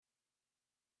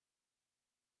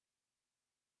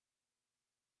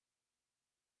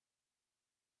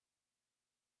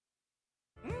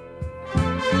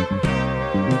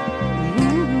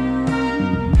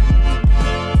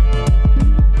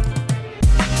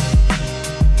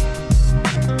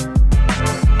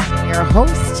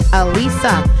host,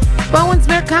 Elisa Bowens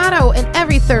Mercado. And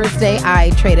every Thursday, I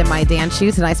trade in my dance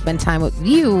shoes and I spend time with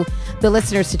you, the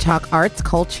listeners, to talk arts,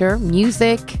 culture,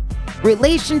 music,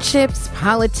 relationships,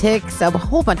 politics, a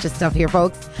whole bunch of stuff here,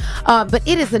 folks. But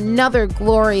it is another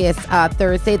glorious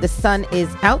Thursday. The sun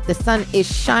is out, the sun is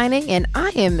shining, and I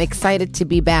am excited to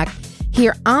be back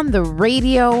here on the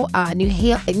radio. New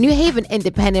Haven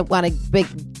Independent, want a big,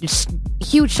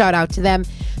 huge shout out to them.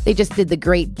 They just did the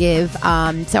Great Give.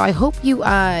 So I hope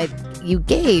you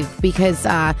gave, because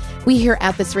we here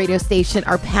at this radio station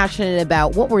are passionate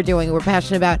about what we're doing. We're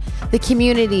passionate about the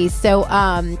community. So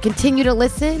continue to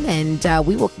listen, and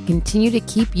we will continue to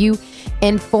keep you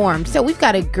informed. So we've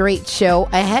got a great show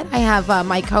ahead. I have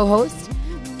my co-host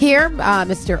here,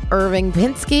 Mr. Irving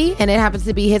Pinsky, and it happens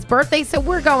to be his birthday. So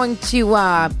we're going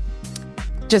to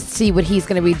just see what he's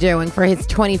going to be doing for his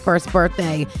 21st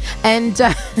birthday. And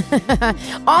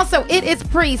also, it is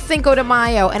pre-Cinco de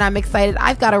Mayo, and I'm excited.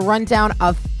 I've got a rundown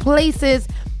of places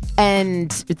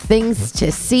and things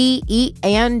to see, eat,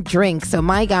 and drink. So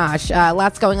my gosh,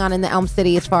 lots going on in the Elm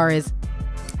City as far as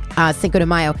Cinco de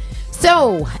Mayo.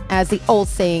 So, as the old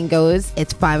saying goes,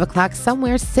 it's 5 o'clock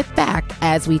somewhere. Sit back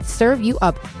as we serve you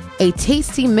up a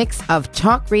tasty mix of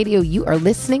talk radio. You are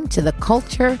listening to The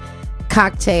Culture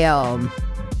Cocktail.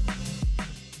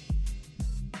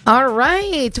 All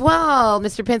right. Well,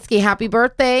 Mr. Pinsky, happy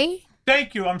birthday.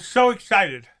 Thank you. I'm so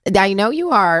excited. I know you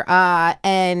are.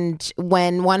 And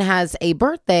when one has a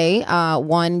birthday,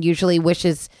 one usually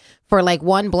wishes for like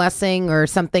one blessing or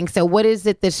something. So what is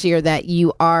it this year that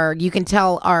you can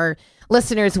tell our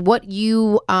listeners what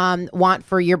you want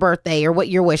for your birthday or what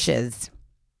your wish is?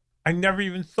 I never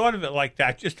even thought of it like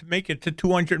that, just to make it to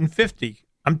 250.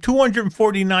 I'm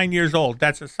 249 years old.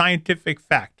 That's a scientific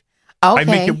fact. Okay. I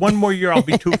make it one more year, I'll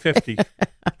be 250.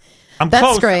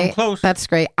 That's great. I'm close. That's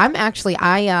great. I'm actually,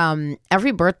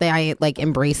 every birthday I like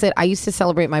embrace it. I used to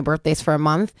celebrate my birthdays for a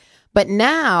month, but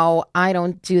now I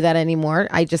don't do that anymore.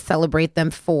 I just celebrate them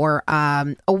for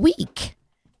a week.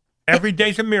 Every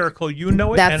day's a miracle. You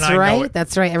know it. That's and I right. know it.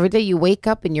 That's right. Every day you wake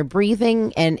up and you're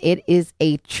breathing, and it is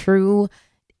a true,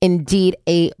 indeed,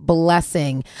 a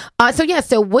blessing.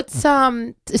 So what's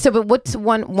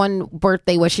one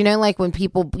birthday wish? You know, like when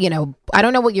people, I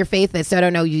don't know what your faith is, so I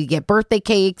don't know. You get birthday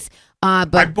cakes,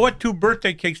 but I bought 2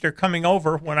 birthday cakes. They're coming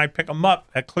over when I pick them up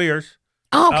at Clear's.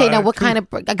 Oh, okay. Now, what kind of?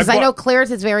 Because I know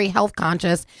Claire's is very health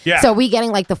conscious. Yeah. So are we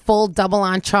getting like the full double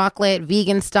on chocolate,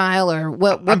 vegan style, or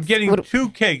what? I'm getting 2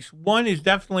 cakes. One is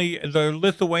definitely the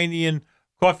Lithuanian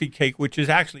coffee cake, which is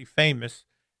actually famous,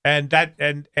 and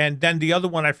then the other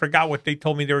one, I forgot what they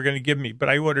told me they were going to give me, but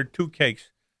I ordered 2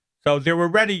 cakes, so they were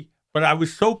ready. But I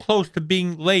was so close to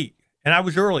being late, and I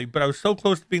was early, but I was so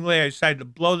close to being late, I decided to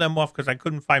blow them off because I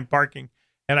couldn't find parking,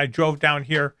 and I drove down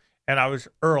here. And I was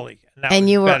early. And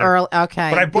you were early. Okay.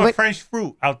 But I bought fresh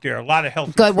fruit out there. A lot of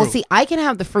healthy good. fruit. Well, see, I can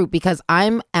have the fruit because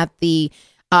I'm at the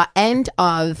end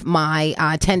of my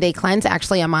 10-day cleanse.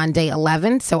 Actually, I'm on day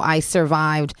 11. So I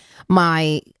survived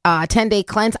my 10-day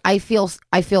cleanse. I feel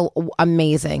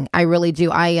amazing. I really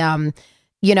do.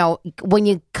 When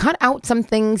you cut out some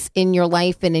things in your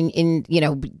life and in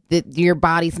your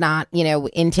body's not,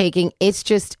 intaking, it's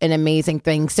just an amazing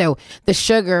thing. So the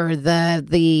sugar, the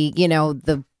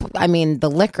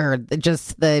liquor,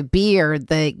 the beer,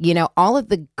 all of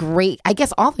the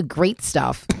great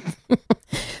stuff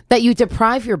that you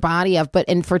deprive your body of. But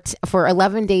for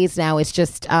 11 days now, it's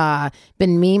just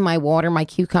been me, my water, my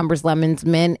cucumbers, lemons,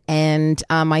 mint, and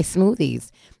my smoothies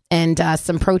and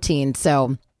some protein.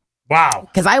 So. Wow.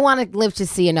 Because I want to live to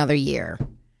see another year.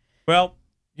 Well,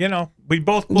 we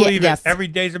both believe yes. it. Every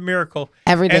day's a miracle.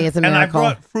 Every day is a miracle. And I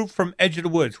brought fruit from Edge of the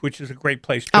Woods, which is a great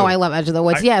place, too. Oh, I love Edge of the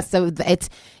Woods. Yes. So it's,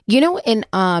 in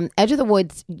Edge of the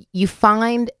Woods, you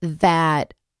find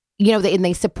that,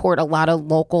 they support a lot of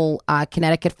local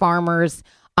Connecticut farmers,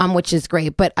 which is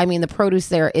great. But, the produce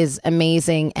there is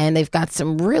amazing, and they've got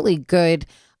some really good,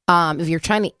 if you're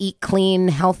trying to eat clean,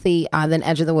 healthy, then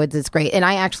Edge of the Woods is great. And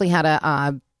I actually had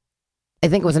I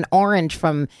think it was an orange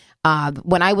from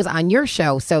when I was on your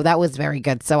show. So that was very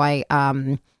good. So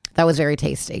that was very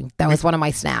tasty. That was one of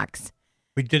my snacks.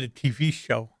 We did a TV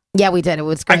show. Yeah, we did. It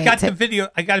was great. I got the video.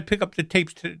 I got to pick up the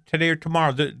tapes today or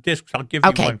tomorrow. The discs. I'll give you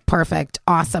one. Okay, perfect.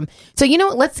 Awesome. So,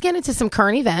 let's get into some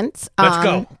current events. Let's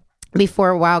go.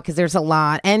 Because there's a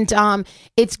lot. And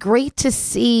it's great to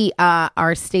see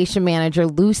our station manager,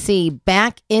 Lucy,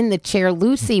 back in the chair.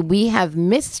 Lucy, we have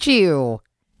missed you.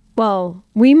 Well,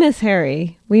 we miss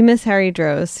Harry. We miss Harry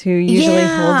Droz, who usually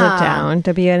holds Yeah. it down,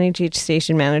 WNHH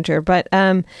station manager. But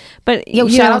Yo,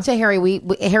 shout out to Harry.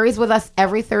 Harry's with us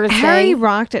every Thursday. Harry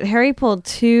rocked it. Harry pulled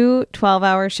 2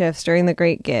 12-hour shifts during the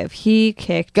Great Give. He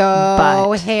kicked Go,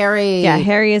 butt. Harry. Yeah,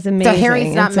 Harry is amazing. So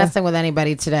Harry's not And so messing with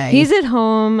anybody today. He's at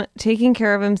home taking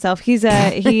care of himself.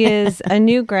 He is a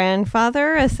new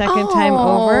grandfather, a second time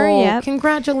over. Yep.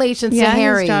 Congratulations Yeah, to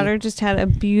Harry. his daughter just had a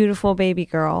beautiful baby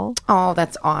girl. Oh,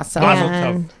 that's awesome. Mazel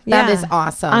And, tov. That yeah, is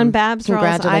awesome. On Babs Rawls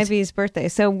Congratulations. Ivy's birthday.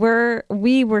 So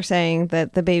we were saying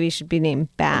that the baby should be named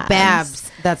Babs.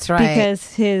 Babs. That's right.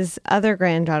 Because his other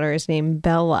granddaughter is named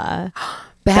Bella.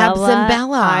 Babs and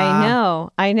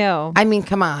Bella. I know. I mean,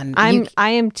 come on. I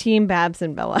am Team Babs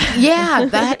and Bella. Yeah,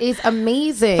 that is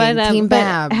amazing. Team but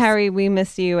Babs. Harry, we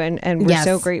miss you and we're Yes.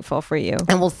 so grateful for you.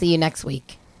 And we'll see you next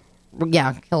week.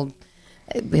 Yeah, he'll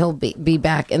be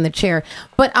back in the chair.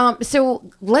 But so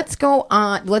let's go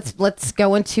on. Let's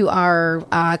go into our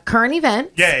current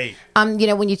events. Yay.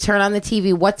 When you turn on the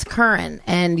TV, what's current?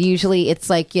 And usually it's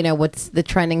like, what's the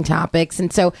trending topics?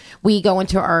 And so we go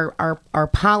into our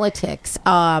politics.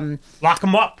 Lock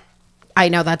them up. I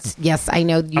know that's yes. I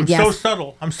know you. I'm yes, so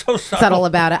subtle. I'm so subtle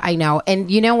about it. I know.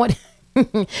 And you know what?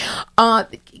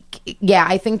 Yeah,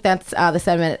 I think that's the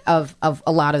sentiment of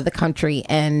a lot of the country.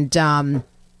 And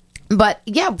but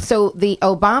yeah, so the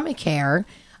Obamacare,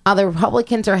 the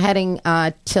Republicans are heading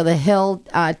to the Hill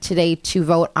today to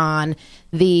vote on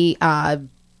the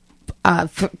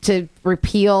to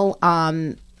repeal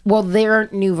their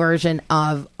new version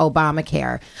of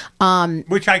Obamacare.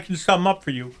 Which I can sum up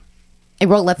for you.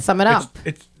 Well, let's sum it up.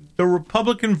 It's the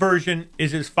Republican version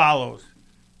is as follows: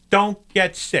 don't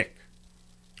get sick.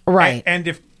 Right. And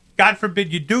if God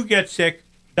forbid you do get sick,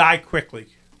 die quickly.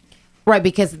 Right,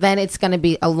 because then it's going to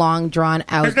be a long, drawn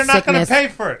out Because they're not going to pay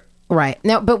for it. Right.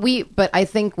 No, but I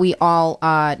think we all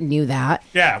knew that.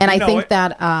 Yeah, and we I know think it.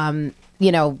 that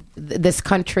this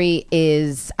country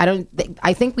is. I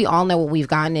think we all know what we've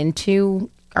gotten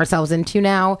ourselves into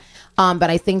now.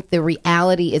 But I think the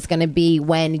reality is going to be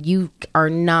when you are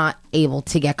not able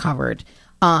to get covered.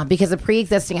 Because the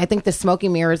pre-existing, I think the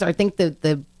smoking mirrors, I think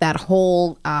that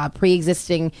whole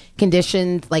pre-existing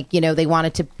conditions, they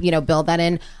wanted to, build that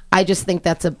in. I just think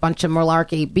that's a bunch of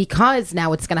malarkey because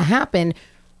now it's going to happen.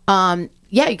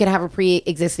 Yeah, you can have a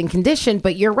pre-existing condition,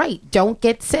 but you're right. Don't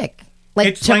get sick.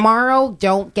 It's Tomorrow,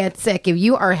 don't get sick. If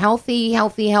you are healthy,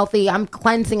 I'm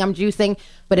cleansing, I'm juicing.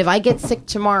 But if I get sick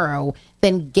tomorrow,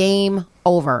 then game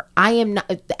over. I am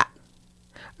not.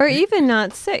 Or even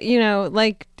not sick,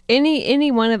 like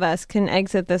any one of us can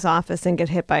exit this office and get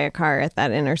hit by a car at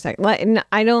that intersection.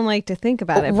 I don't like to think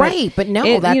about it. Right, but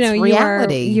no, that's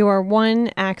reality. You are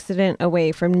one accident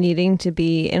away from needing to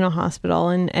be in a hospital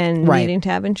and Right. needing to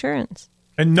have insurance.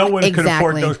 And no one could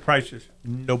afford Exactly. those prices.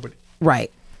 Nobody.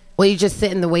 Right. Well, you just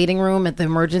sit in the waiting room at the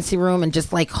emergency room and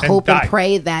just hope and die.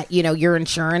 pray that, your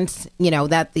insurance,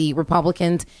 that the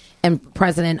Republicans and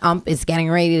President is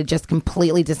getting ready to just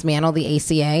completely dismantle the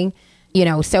ACA.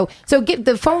 So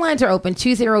the phone lines are open,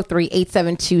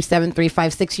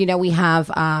 203-872-7356. We have,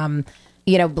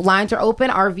 lines are open.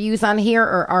 Our views on here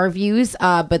are our views,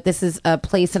 but this is a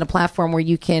place and a platform where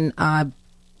you can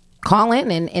call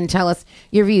in and tell us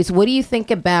your views. What do you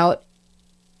think about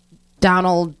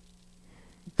Donald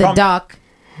the Trump. Duck?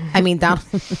 I mean,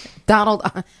 Donald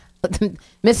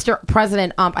Mr.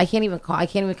 President I can't even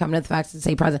come to the facts and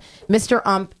say president.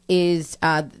 Mr. is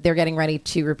they're getting ready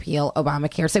to repeal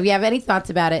Obamacare. So if you have any thoughts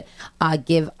about it,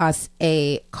 give us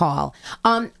a call.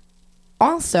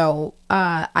 Also,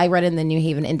 I read in the New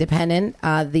Haven Independent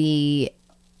there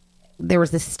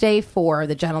was the stay for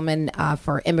the gentleman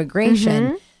for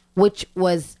immigration, which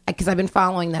was because I've been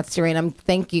following that story, and I'm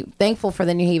thankful for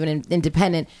the New Haven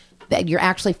Independent that you're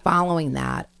actually following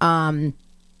that.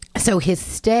 So his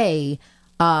stay,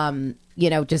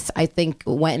 just I think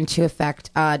went into effect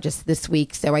just this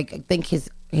week. So I think his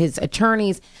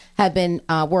attorneys have been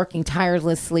working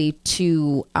tirelessly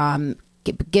to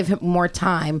give him more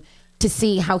time to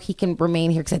see how he can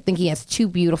remain here, because I think he has 2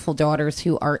 beautiful daughters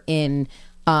who are in.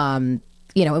 I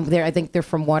think they're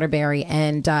from Waterbury,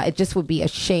 and it just would be a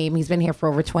shame. He's been here for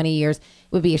over 20 years. It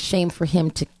would be a shame for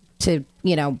him to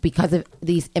because of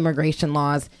these immigration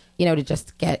laws, to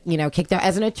just get, kicked out.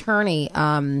 As an attorney,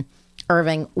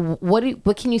 Irving,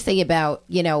 what can you say about,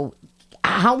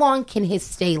 how long can his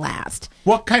stay last?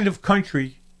 What kind of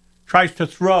country tries to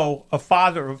throw a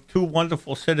father of 2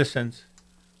 wonderful citizens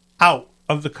out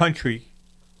of the country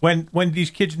when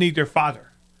these kids need their father?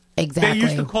 Exactly. They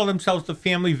used to call themselves the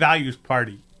Family Values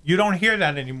Party. You don't hear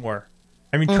that anymore.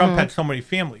 I mean, Trump had so many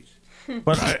families.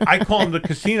 But I call him the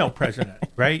casino president,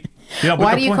 right?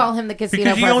 Why do you call him the casino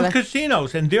president? Because he owns president?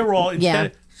 casinos, and they're all,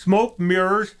 smoke,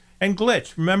 mirrors, and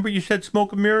glitz. Remember you said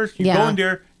smoke and mirrors? You go in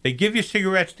there, they give you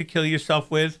cigarettes to kill yourself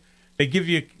with. They give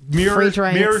you mirrors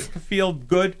to feel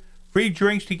good, free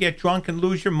drinks to get drunk and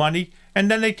lose your money, and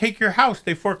then they take your house.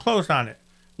 They foreclose on it.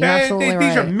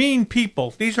 These are mean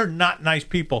people. These are not nice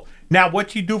people. Now,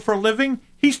 what's he do for a living?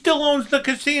 He still owns the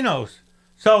casinos.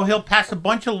 So he'll pass a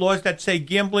bunch of laws that say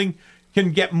gambling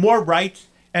can get more rights,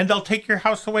 and they'll take your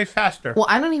house away faster. Well,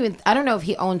 I don't know if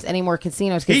he owns any more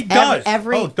casinos. He does.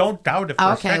 Don't doubt it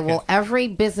for a second. Well, every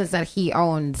business that he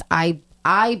owns, I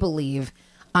believe,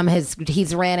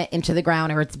 he's ran it into the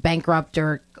ground, or it's bankrupt,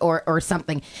 or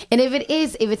something. And if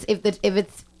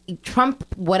it's Trump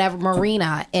whatever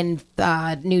marina in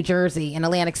New Jersey, in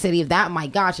Atlantic City, if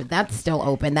that's still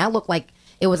open, that looked like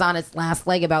it was on its last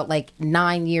leg about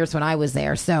 9 years when I was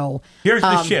there. So here's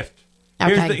the shift.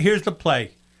 Okay. Here's the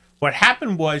play. What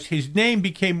happened was his name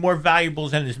became more valuable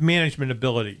than his management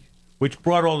ability, which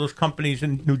brought all those companies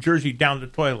in New Jersey down the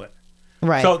toilet.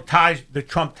 Right. So the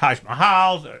Trump Taj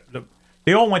Mahal,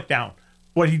 they all went down.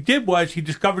 What he did was he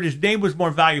discovered his name was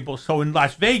more valuable. So in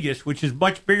Las Vegas, which is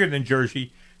much bigger than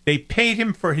Jersey, they paid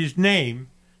him for his name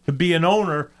to be an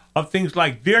owner of things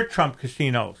like their Trump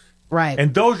casinos. Right.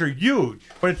 And those are huge,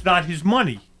 but it's not his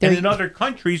money. And in other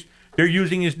countries, they're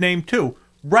using his name too.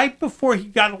 Right before he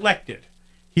got elected,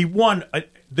 he won.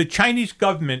 The Chinese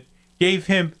government gave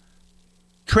him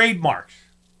trademarks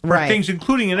for things,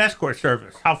 including an escort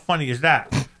service. How funny is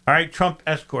that? All right, Trump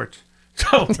escorts.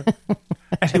 So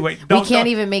anyway, we can't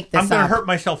even make this I'm going to hurt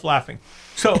myself laughing.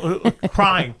 So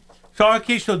crying. So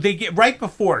so they get right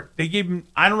before they gave him.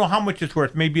 I don't know how much it's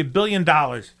worth. Maybe $1 billion.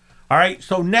 All right.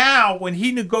 So now when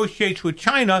he negotiates with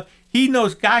China, he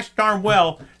knows gosh darn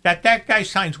well that guy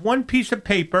signs one piece of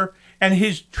paper and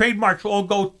his trademarks all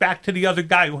go back to the other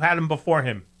guy who had him before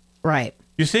him. Right.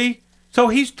 You see? So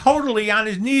he's totally on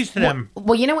his knees to them.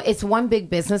 Well, you know, it's one big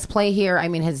business play here. I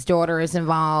mean, his daughter is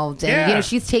involved, and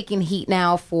she's taking heat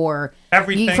now for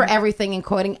everything and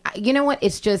quoting. You know what?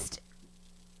 It's just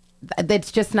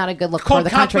not a good look for the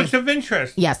country. Conflict of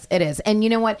interest. Yes, it is. And you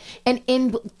know what? And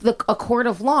in a court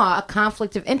of law, a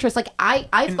conflict of interest,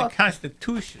 I've the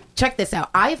Constitution. Check this out.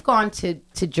 I've gone to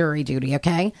jury duty.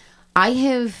 Okay, I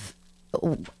have.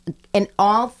 And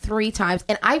all 3 times,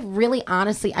 and I really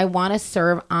honestly I want to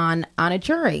serve on a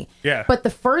jury. Yeah. But the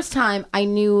first time I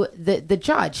knew the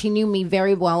judge. He knew me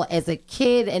very well as a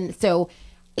kid, and so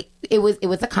it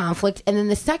was a conflict. And then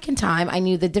the second time I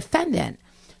knew the defendant.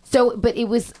 So, but it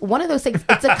was one of those things.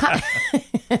 It's a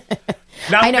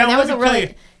now, I know that was a really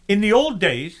you, in the old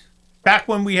days, back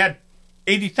when we had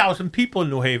 80,000 people in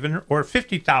New Haven or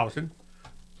 50,000.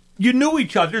 You knew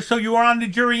each other, so you were on the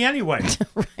jury anyway.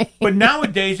 Right. But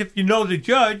nowadays, if you know the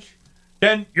judge,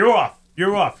 then you're off.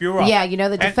 You're off. Yeah, you know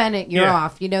the defendant, you're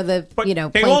off. You know the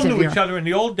plaintiff. They all knew each other in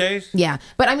the old days. Yeah,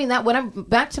 but I mean that. When I'm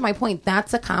back to my point,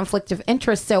 that's a conflict of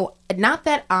interest. So not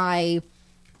that I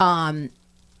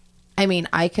mean,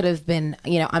 I could have been,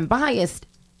 I'm biased,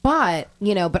 but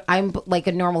I'm like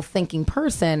a normal thinking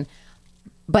person.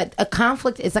 But a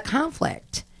conflict is a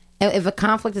conflict. If a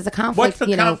conflict is a conflict, what's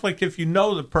the conflict? If you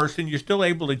know the person, you're still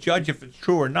able to judge if it's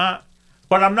true or not.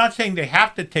 But I'm not saying they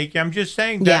have to take you. I'm just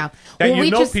saying that you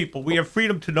know people. We have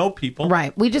freedom to know people.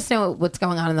 Right. We just know what's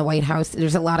going on in the White House.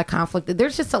 There's a lot of conflict.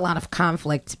 There's just a lot of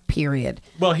conflict, period.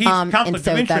 Well, conflict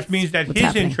of interest means that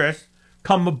his interests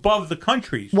come above the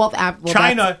country's. Well,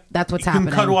 China, that's what's happening.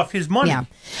 Can cut off his money. Yeah.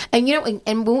 And, and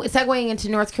segueing into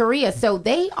North Korea, so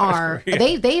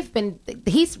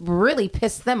he's really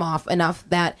pissed them off enough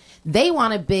that they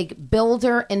want a big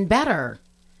builder and better.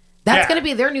 That's going to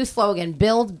be their new slogan: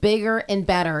 build bigger and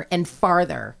better and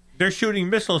farther. They're shooting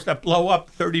missiles that blow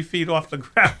up 30 feet off the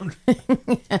ground.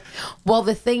 Well,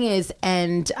 the thing is,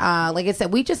 and like I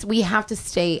said, we have to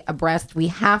stay abreast. We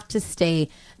have to stay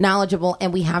knowledgeable,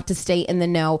 and we have to stay in the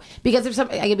know. Because there's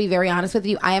something, I can be very honest with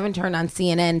you, I haven't turned on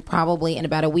CNN probably in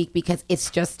about a week because it's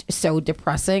just so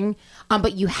depressing.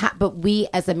 But we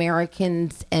as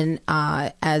Americans and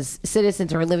as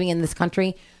citizens who are living in this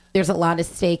country, there's a lot at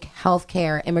stake: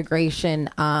 healthcare, immigration,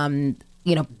 death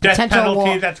potential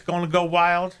penalty that's going to go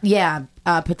wild. Yeah,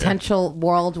 potential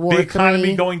World War III. The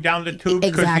economy going down the tubes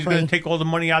because he's Exactly. going to take all the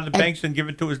money out of the banks and give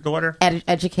it to his daughter.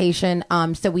 Education.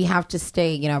 So we have to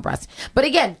stay, abreast. But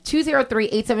again,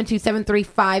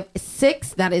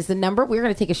 203-872-7356. That is the number. We're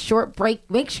going to take a short break.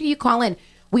 Make sure you call in.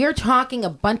 We are talking a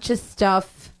bunch of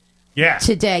stuff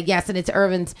today. Yes, and it's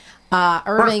Irving's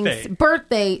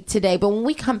birthday today. But when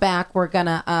we come back, we're going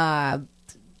to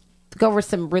go over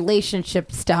some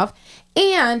relationship stuff.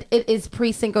 And it is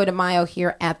pre-Cinco de Mayo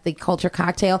here at the Culture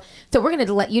Cocktail. So we're going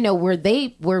to let you know where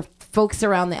folks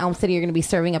around the Elm City are going to be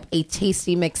serving up a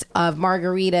tasty mix of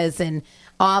margaritas and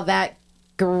all that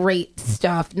great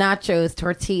stuff. Nachos,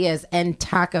 tortillas, and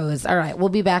tacos. All right, we'll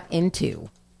be back in 2.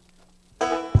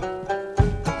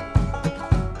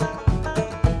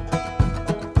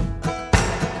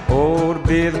 Oh, to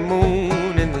be the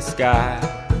moon in the sky.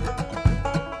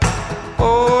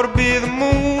 Oh, to be the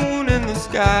moon in the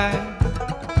sky.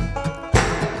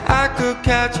 I could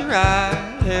catch your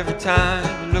eye every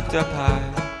time you looked up high.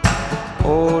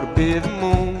 Oh, to be the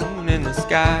moon in the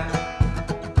sky.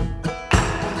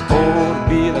 Oh, to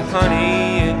be the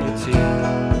honey in your tea.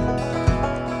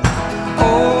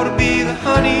 Oh, to be the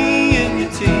honey in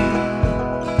your tea.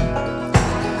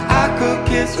 I could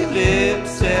kiss your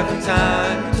lips every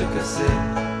time you took a sip.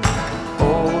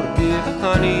 Oh, to be the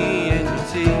honey in your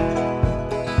tea.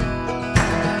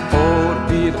 Oh, to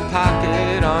be the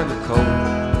pocket on your coat.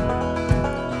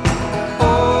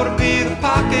 Oh, to be the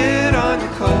pocket on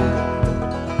your coat.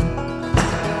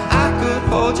 I could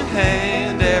hold your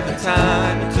hand every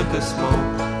time you took a smoke.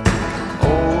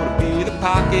 Oh, to be the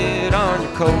pocket on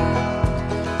your coat.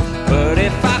 But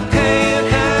if I can't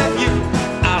have you,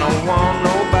 I don't want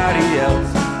nobody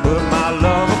else. Put my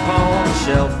love upon the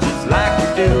shelf just like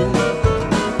you do.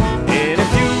 And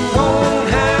if you won't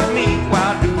have me,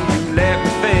 why do you let me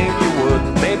think you would?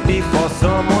 Maybe for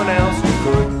someone else you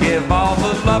could give all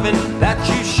the loving that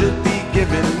you should be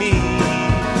giving me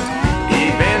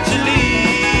eventually.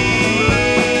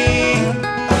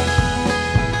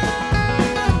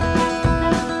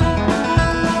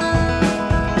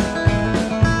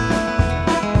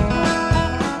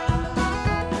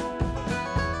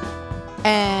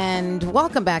 And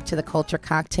welcome back to the Culture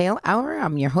Cocktail Hour.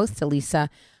 I'm your host, Elisa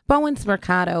Bowens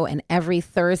Mercado, and every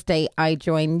Thursday I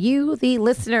join you, the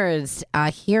listeners,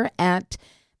 here at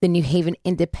the New Haven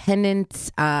Independent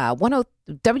WNHH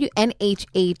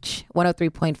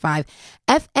 103.5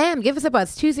 FM. Give us a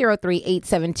buzz,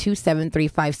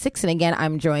 203-872-7356. And again,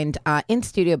 I'm joined in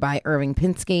studio by Irving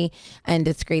Pinsky, and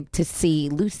it's great to see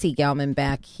Lucy Gelman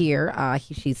back here.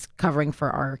 She's covering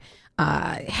for our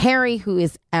Harry, who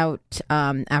is out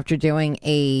after doing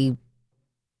a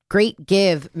Great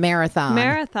Give marathon.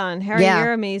 Harry,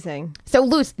 you're amazing. So,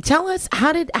 Luce, tell us,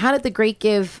 how did the Great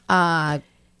Give?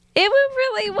 It went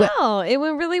really well. It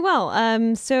went really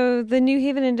well. So the New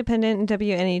Haven Independent and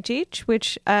WNHH,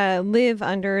 which live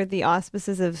under the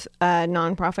auspices of a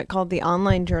nonprofit called the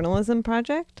Online Journalism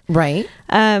Project, Right.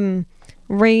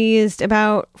 Raised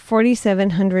about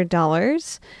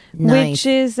 $4,700, Nice. which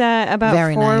is about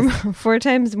Very nice. four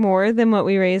times more than what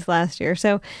we raised last year.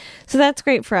 So that's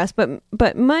great for us,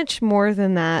 but much more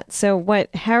than that. So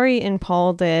what Harry and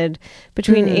Paul did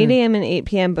between 8 a.m. and 8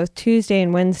 p.m. both Tuesday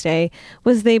and Wednesday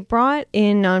was they brought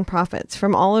in nonprofits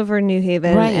from all over New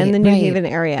Haven and the New Haven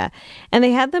area, and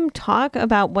they had them talk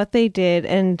about what they did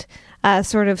and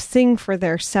sort of sing for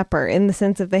their supper, in the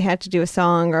sense that they had to do a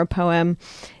song or a poem.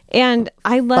 And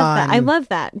I love that. I love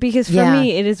that because for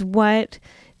me, it is what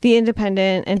the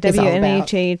Independent and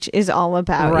WNHH is all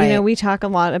about. Right. You know, we talk a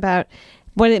lot about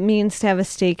what it means to have a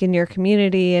stake in your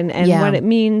community and what it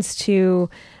means to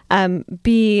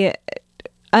be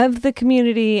of the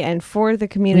community and for the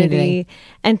community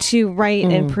and to write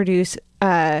and produce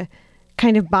kind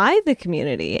of by the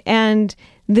community. And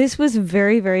this was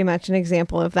very, very much an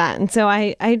example of that. And so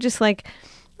I just like...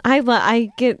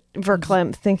 I get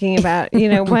verklempt thinking about, you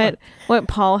know, what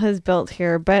Paul has built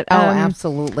here. But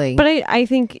absolutely. But I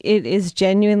think it is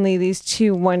genuinely these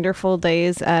two wonderful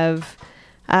days of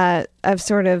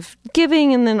sort of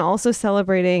giving and then also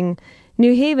celebrating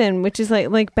New Haven, which is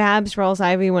like Babs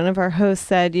Rawls-Ivy, one of our hosts,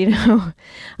 said, you know,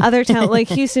 other towns like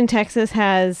Houston, Texas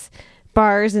has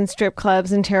bars and strip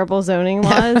clubs and terrible zoning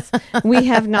laws. We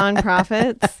have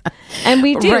nonprofits, and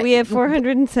we do. Right. We have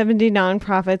 470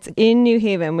 nonprofits in New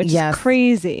Haven, which is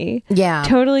crazy. Yeah,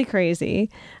 totally crazy.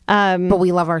 But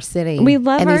we love our city. We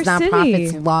love our city. And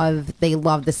these nonprofits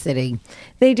love the city.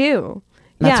 They do.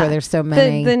 That's why there's so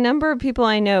many. The number of people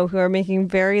I know who are making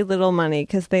very little money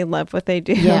because they love what they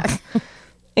do. Yeah.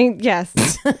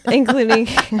 Yes, including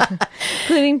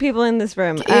people in this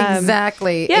room.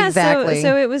 Exactly. Yeah, exactly.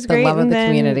 So it was great. The love of the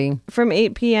community. From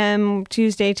 8 p.m.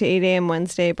 Tuesday to 8 a.m.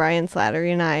 Wednesday, Brian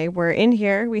Slattery and I were in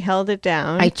here. We held it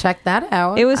down. I checked that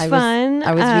out. It was fun.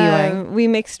 I was viewing. We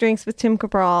mixed drinks with Tim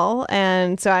Cabral,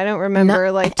 and so I don't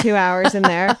remember like 2 hours in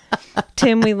there.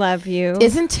 Tim, we love you.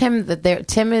 Isn't Tim there?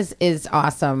 Tim is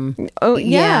awesome. Oh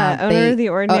yeah, owner of the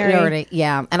Ordinary.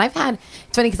 Yeah, and it's funny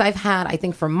because I've had, I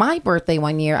think for my birthday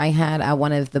one year, I had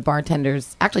one of the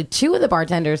bartenders, actually two of the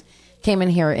bartenders came in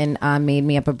here and made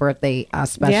me up a birthday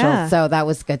special. Yeah. So that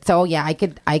was good. So yeah, I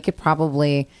could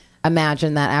probably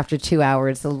imagine that after 2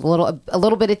 hours, a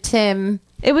little bit of Tim.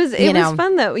 It was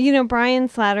fun though. Brian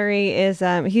Slattery is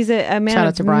he's a man Shout out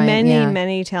of to Brian,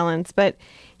 many talents, but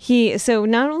so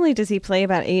not only does he play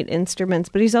about 8 instruments,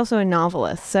 but he's also a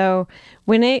novelist. So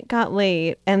when it got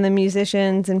late and the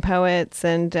musicians and poets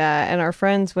and our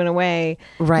friends went away,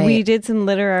 right. we did some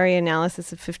literary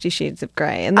analysis of 50 Shades of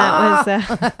Grey, and that was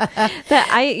that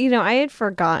I had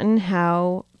forgotten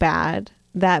how bad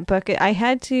that book. I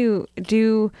had to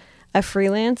do a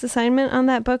freelance assignment on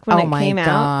that book when it came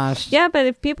out. Yeah, but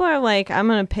if people are like, I'm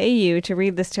going to pay you to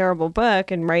read this terrible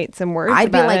book and write some words I'd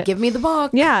about be like, it. give me the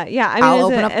book. Yeah. I mean, I'll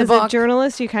open up the as book. a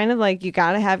journalist, you kind of like, you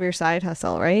got to have your side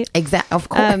hustle, right? Exactly. Of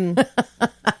course.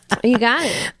 You got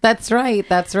it. That's right.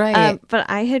 But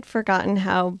I had forgotten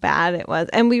how bad it was.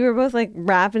 And we were both like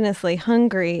ravenously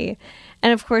hungry.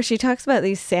 And of course, she talks about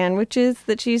these sandwiches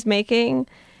that she's making.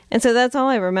 And so that's all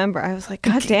I remember. I was like,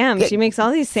 God damn, she makes all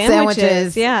these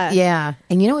sandwiches. Yeah. Yeah.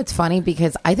 And it's funny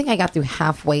because I think I got through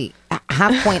half point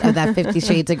of that 50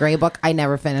 Shades of Grey book. I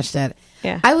never finished it.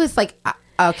 Yeah. I was like,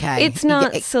 okay. It's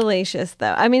not salacious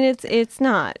though. I mean, it's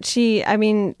not. You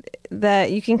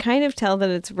can kind of tell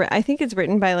that I think it's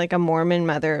written by like a Mormon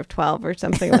mother of 12 or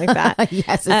something like that.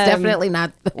 Yes, it's definitely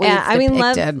not the way it's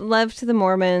depicted. Love to the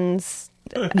Mormons.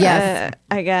 Yes.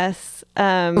 I guess.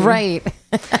 Right.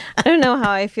 I don't know how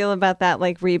I feel about that,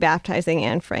 like rebaptizing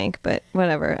Anne Frank, but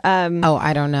whatever.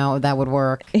 I don't know. That would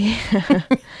work. Yeah.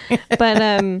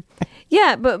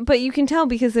 But you can tell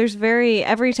because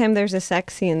every time there's a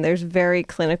sex scene, there's very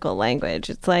clinical language.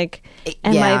 It's like,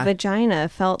 and my vagina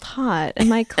felt hot and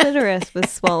my clitoris was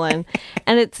swollen,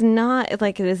 and it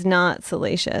is not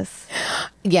salacious.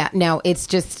 Yeah. No,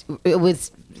 it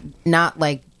was not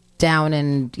like down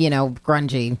and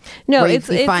grungy. No, it's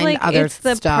like other it's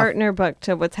the stuff. partner book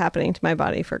to What's Happening to My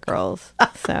Body for Girls.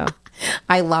 So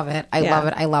I love it. I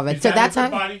love it. Is So that that's a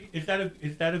good body?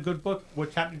 Is that a good book?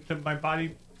 What's Happening to My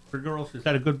Body for Girls? Is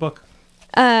that a good book?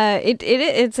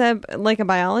 It's a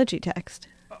biology text.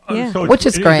 Yeah. So which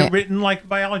is great. Is it written like a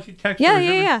biology text?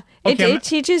 Yeah. Okay, it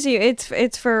teaches you.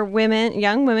 It's for women,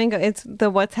 young women. It's the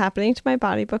What's Happening to My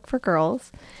Body book for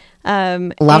girls.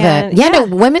 Love it. Yeah, no,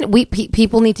 women,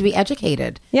 people need to be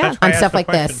educated. Yeah, on stuff like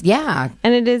this. Yeah,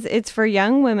 and it's for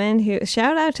young women who.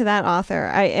 Shout out to that author.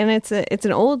 And it's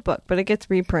an old book, but it gets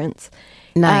reprints.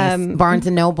 Nice. Barnes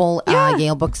and Noble,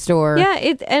 Yale Bookstore. Yeah,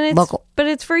 it's local. But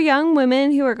it's for young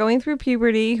women who are going through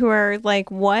puberty, who are like,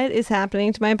 what is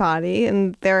happening to my body?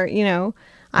 And they're,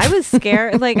 I was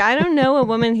scared. Like, I don't know a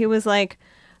woman who was like,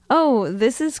 oh,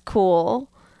 this is cool.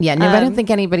 Yeah, no, I don't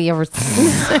think anybody ever.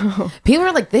 People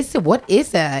are like, "This, what is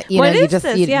that?" What is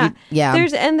this? Yeah.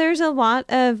 There's a lot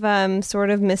of sort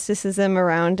of mysticism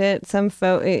around it. Some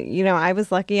I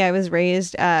was lucky. I was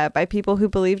raised by people who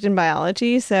believed in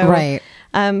biology. So right.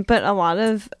 But a lot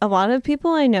of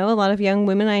people I know, a lot of young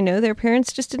women I know, their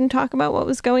parents just didn't talk about what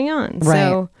was going on. Right.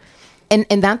 So.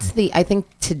 And that's I think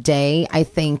today,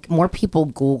 more people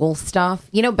Google stuff.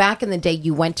 Back in the day,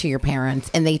 you went to your parents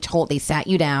and they sat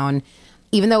you down.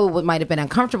 Even though it might have been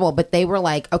uncomfortable, but they were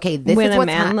like, okay, this when is what's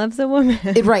a man loves a woman.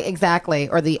 Right, exactly.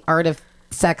 Or The Art of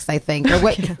Sex, I think. Or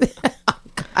what? Oh,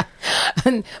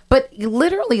 God. But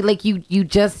literally, like you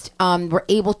just were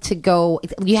able to go,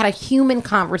 you had a human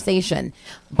conversation.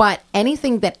 But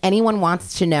anything that anyone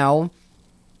wants to know,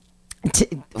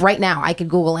 right now, I could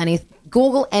Google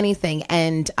anything,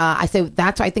 and so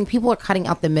that's why I think people are cutting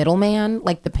out the middleman,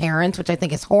 like the parents, which I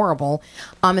think is horrible,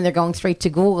 and they're going straight to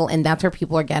Google, and that's where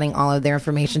people are getting all of their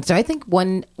information. So I think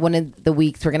one of the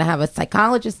weeks we're going to have a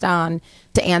psychologist on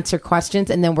to answer questions,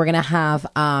 and then we're going to have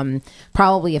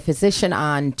probably a physician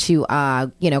on to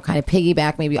kind of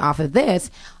piggyback maybe off of this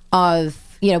of.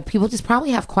 People just probably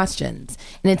have questions.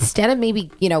 And instead of maybe,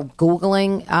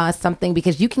 Googling something,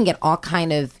 because you can get all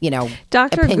kind of,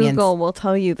 Dr. opinions. Google will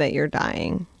tell you that you're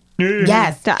dying.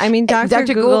 Yes. I mean,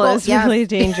 Dr. Google is yes. really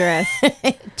dangerous.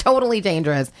 Totally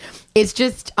dangerous. It's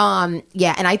just, and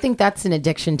I think that's an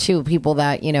addiction too. People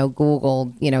that,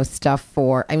 Google, stuff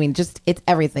for, it's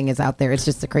everything is out there. It's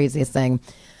just the craziest thing.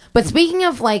 But speaking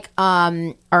of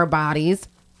our bodies,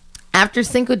 after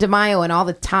Cinco de Mayo and all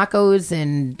the tacos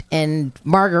and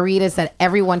margaritas that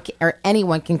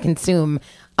anyone can consume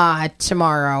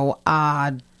tomorrow,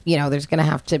 there's going to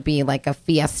have to be like a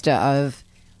fiesta of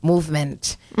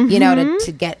movement,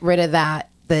 to get rid of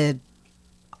the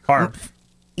carbs.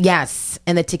 Yes,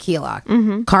 and the tequila,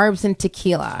 carbs and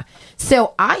tequila.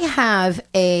 So I have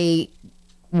a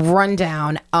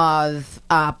rundown of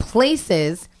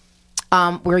places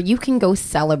where you can go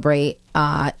celebrate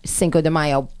Cinco de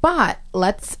Mayo. But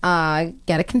let's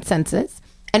get a consensus.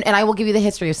 And I will give you the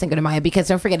history of Cinco de Mayo, because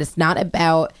don't forget, it's not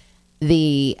about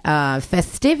the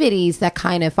festivities that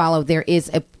kind of follow, there is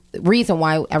a reason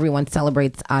why everyone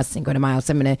celebrates Cinco de Mayo.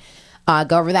 So I'm going to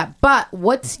go over that. But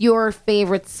what's your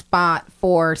favorite spot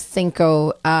for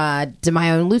Cinco de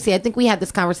Mayo? And Lucy, I think we had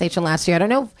this conversation last year. I don't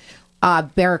know if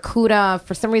Barracuda,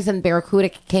 for some reason, Barracuda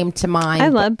came to mind. I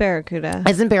love Barracuda.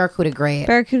 Isn't Barracuda great?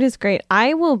 Barracuda's great.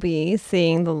 I will be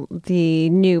seeing the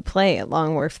new play at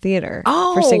Long Wharf Theater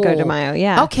Oh, for Cinco de Mayo.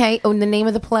 Yeah. Okay. Oh, and the name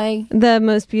of the play? The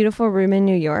Most Beautiful Room in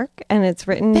New York, and it's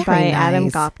written Very by Adam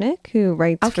nice. Gopnik, who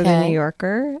writes for the Okay. New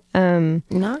Yorker.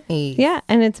 Nice. Yeah,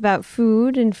 and it's about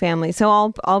food and family.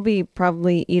 So I'll be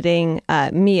probably eating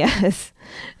Mia's,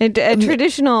 a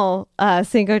traditional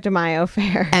Cinco de Mayo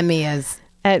fare Emia's.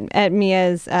 at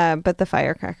Mia's, but the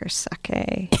firecracker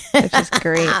sake, which is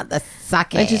great. The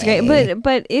sake. Which is great.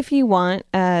 But if you want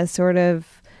sort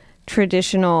of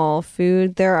traditional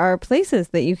food, there are places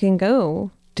that you can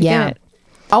go to Yeah. get it.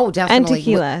 Oh, And definitely.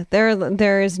 tequila.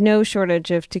 There is no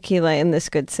shortage of tequila in this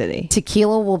good city.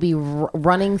 Tequila will be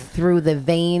running through the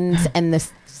veins and the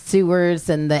sewers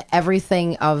and the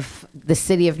everything of the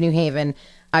city of New Haven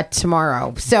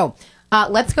tomorrow. So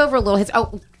let's go over a little history.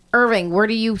 Oh, Irving, where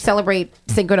do you celebrate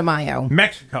Cinco de Mayo?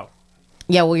 Mexico.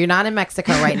 Yeah, well, you're not in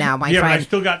Mexico right now, my Yeah, but I friend.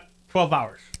 still got 12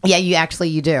 hours. Yeah,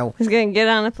 you do. He's going to get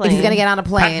on a plane. He's going to get on a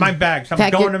plane. Pack my bags. I'm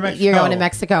Pack going your- to Mexico. You're going to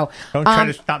Mexico. Don't try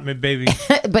to stop me, baby.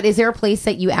 But is there a place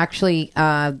that you actually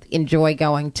enjoy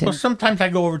going to? Well, sometimes I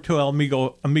go over to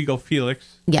Amigo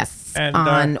Felix. Yes, and,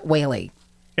 on Whaley.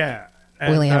 Yeah.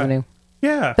 And, Whaley Avenue.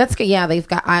 Yeah. That's good. Yeah, they've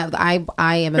got. I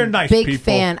am They're a nice big people.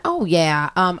 fan. Oh yeah.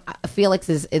 Felix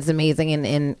is amazing,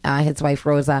 and his wife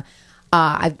Rosa.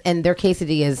 And their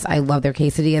quesadillas, I love their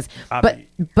quesadillas.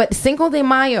 But Cinco de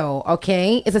Mayo,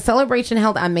 okay, is a celebration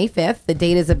held on May 5th. The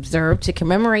date is observed to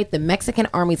commemorate the Mexican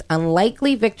Army's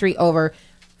unlikely victory over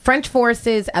French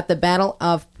forces at the Battle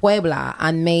of Puebla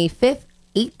on May 5th,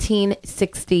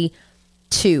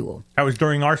 1862. That was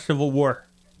during our Civil War.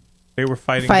 They were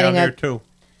fighting Fighting down a- there, too.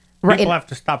 Right. People have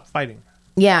to stop fighting.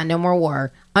 Yeah, no more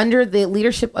war. Under the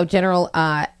leadership of General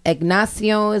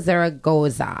Ignacio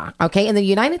Zaragoza. Okay, in the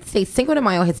United States, Cinco de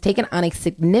Mayo has taken on a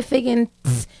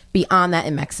significance beyond that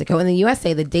in Mexico. In the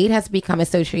USA, the date has become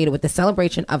associated with the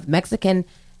celebration of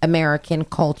Mexican-American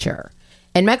culture.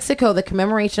 In Mexico, the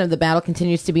commemoration of the battle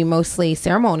continues to be mostly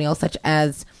ceremonial, such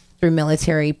as through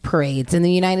military parades. In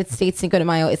the United States, Cinco de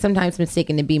Mayo is sometimes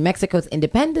mistaken to be Mexico's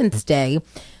Independence Day,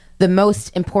 the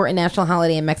most important national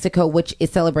holiday in Mexico, which is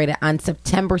celebrated on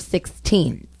September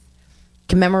 16th,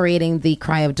 commemorating the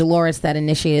Cry of Dolores that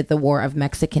initiated the War of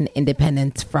Mexican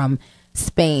Independence from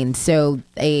Spain. So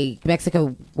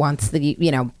Mexico wants the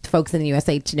folks in the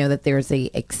USA to know that there's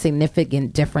a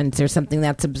significant difference. There's something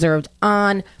that's observed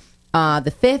on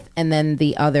the 5th, and then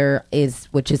the other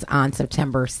which is on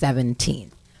September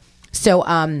 17th. So,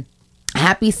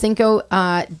 happy Cinco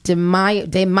de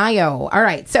Mayo. All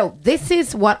right. So this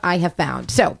is what I have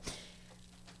found. So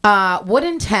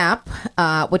Wooden Tap,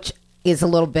 which is a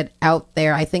little bit out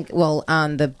there, I think,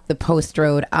 on the Post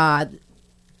Road,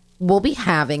 we'll be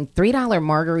having $3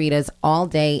 margaritas all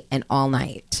day and all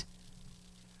night.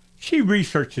 She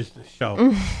researches the show.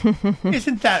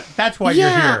 Isn't that's why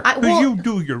Yeah, you're here? Because well- you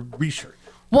do your research.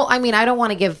 Well, I mean, I don't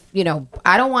want to give,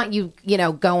 I don't want you,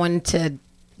 going to, a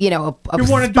You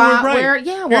wanna do it spot right. where,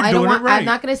 You're I don't doing want, it right. I'm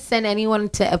not going to send anyone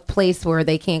to a place where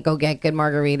they can't go get good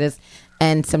margaritas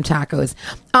and some tacos.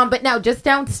 But now just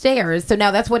downstairs, so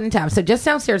now that's Wooden Tap. So just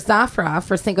downstairs, Zafra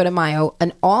for Cinco de Mayo,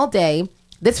 an all day,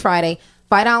 this Friday,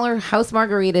 $5 house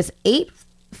margaritas,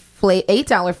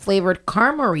 $8 flavored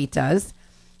carmaritas,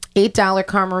 $8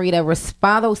 Carmarita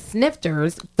Raspado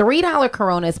Snifters, $3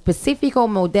 Coronas, Pacifico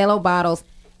Modelo bottles,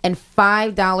 and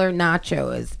 $5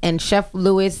 nachos. And Chef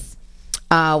Louis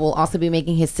will also be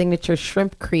making his signature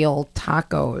shrimp Creole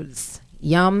tacos.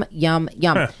 Yum, yum,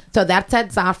 yum. So that's at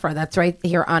Zafra. That's right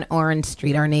here on Orange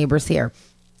Street, our neighbors here.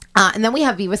 And then we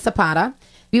have Viva Zapata.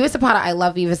 Viva Zapata, I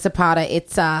love Viva Zapata.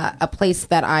 It's a place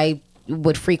that I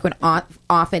would frequent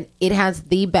often. It has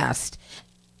the best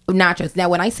nachos. Now,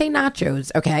 when I say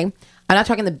nachos, okay, I'm not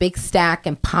talking the big stack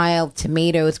and piled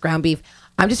tomatoes, ground beef.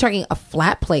 I'm just talking a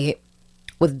flat plate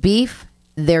with beef,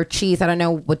 their cheese. I don't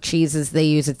know what cheeses they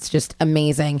use. It's just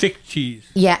amazing. Thick cheese.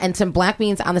 Yeah, and some black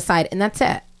beans on the side, and that's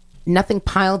it. Nothing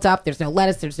piled up. There's no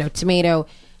lettuce. There's no tomato.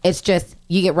 It's just,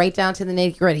 you get right down to the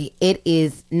nitty gritty. It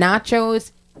is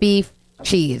nachos, beef,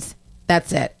 cheese.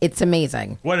 That's it. It's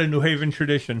amazing. What a New Haven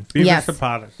tradition. Viva Yes.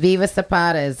 Zapatas. Viva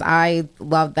Zapatas. I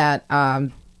love that.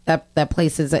 That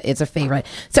place is a favorite.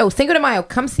 So Cinco de Mayo,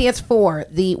 come see us for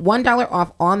the $1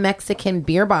 off all Mexican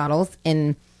beer bottles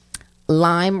in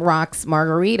Lime Rocks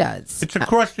Margaritas. It's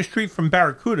across the street from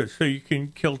Barracuda, so you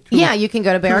can kill two. Yeah, you can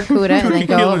go to Barracuda and then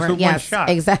go tequilas over. with Yes, one shot.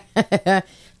 exactly.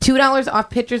 $2 off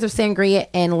pitchers of sangria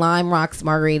and Lime Rocks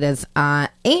Margaritas.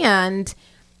 And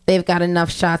they've got enough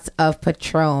shots of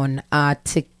Patron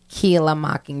Tequila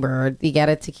Mockingbird. You get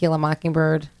it? Tequila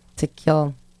Mockingbird? To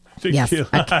kill. Yes.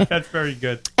 Tequila. That's very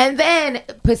good. And then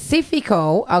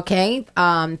Pacifico, okay?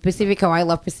 Pacifico, I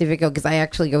love Pacifico because I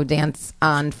actually go dance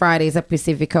on Fridays at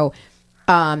Pacifico.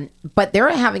 But they're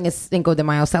having a Cinco de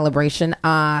Mayo celebration.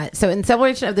 So in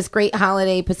celebration of this great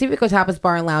holiday, Pacifico Tapas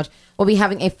Bar and Lounge will be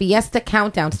having a fiesta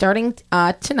countdown starting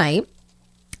tonight.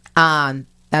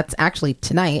 That's actually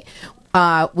tonight.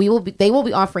 They will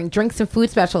be offering drinks and food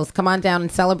specials. Come on down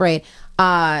and celebrate.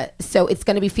 So it's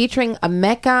going to be featuring a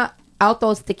Mecca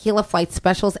Altos Tequila Flight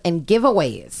specials and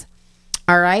giveaways.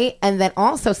 All right. And then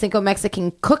also Cinco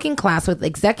Mexican cooking class with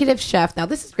executive chef. Now,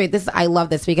 this is great. I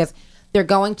love this because they're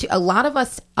going to, a lot of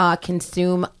us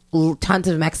consume tons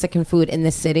of Mexican food in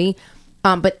this city.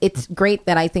 But it's great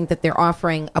that I think that they're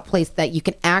offering a place that you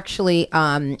can actually,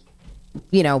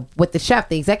 with the chef,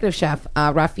 the executive chef,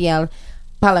 Rafael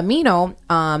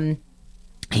Palomino,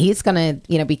 he's going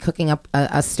to, be cooking up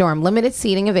a storm. Limited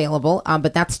seating available,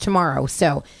 but that's tomorrow.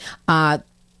 So,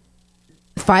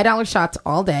 $5 shots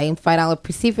all day, $5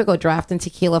 Pacifico draft and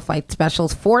tequila flight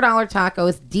specials, $4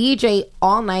 tacos, DJ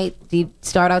all night,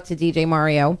 start out to DJ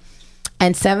Mario,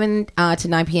 and 7 to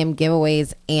 9 p.m.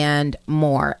 giveaways and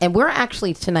more. And we're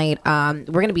actually tonight, we're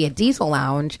going to be at Diesel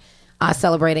Lounge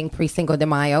celebrating pre-Cinco de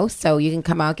Mayo. So you can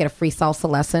come out, get a free salsa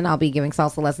lesson. I'll be giving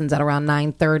salsa lessons at around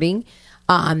 9:30.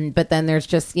 But then there's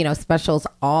just, specials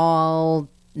all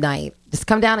night. Just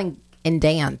come down and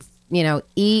dance.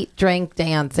 Eat, drink,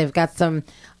 dance. They've got some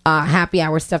happy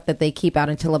hour stuff that they keep out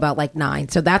until about like 9.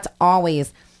 So that's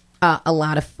always a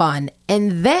lot of fun.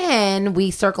 And then we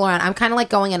circle around. I'm kind of like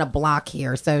going in a block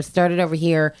here. So started over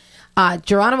here.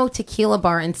 Geronimo Tequila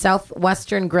Bar and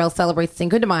Southwestern Grill celebrates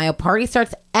Cinco de Mayo. Party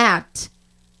starts at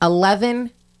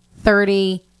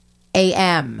 11:30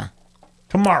 a.m.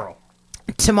 Tomorrow.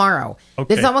 Okay.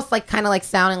 This is almost like kind of like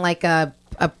sounding like a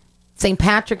St.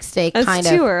 Patrick's Day kind of. It's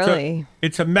too early. So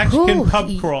it's a Mexican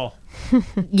pub crawl.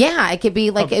 Yeah, it could be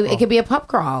like it could be a pub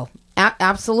crawl.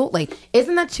 Absolutely.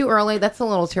 Isn't that too early? That's a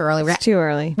little too early. It's too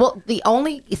early. Well, if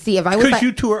I was because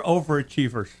you two are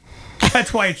overachievers.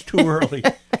 That's why it's too early.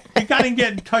 You got to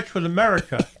get in touch with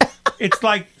America. It's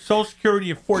like Social Security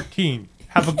at 14.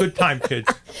 Have a good time,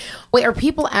 kids. Wait, are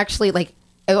people actually like?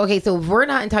 Okay, so if we're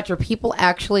not in touch, are people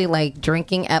actually like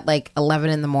drinking at like 11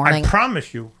 in the morning? I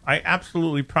promise you. I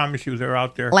absolutely promise you they're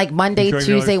out there. Like Monday,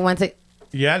 Tuesday, Wednesday.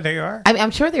 Yeah, they are.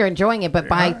 I'm sure they're enjoying it, but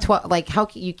by 12, like how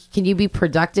can you be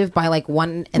productive by like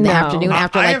 1 in the afternoon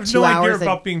after like 2 hours? I have no idea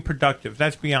about being productive.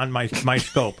 That's beyond my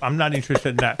scope. I'm not interested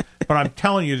in that. But I'm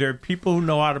telling you, there are people who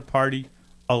know how to party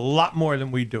a lot more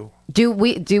than we do. Do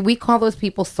we call those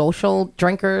people social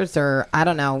drinkers, or I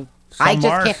don't know? I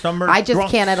just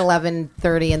can't at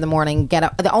 11:30 in the morning get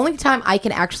up. The only time I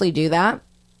can actually do that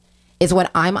is when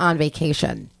I'm on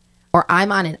vacation or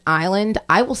I'm on an island.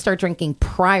 I will start drinking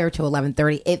prior to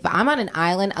 11:30. If I'm on an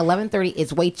island, 11:30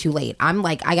 is way too late. I'm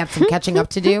like, I got some catching up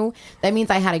to do. That means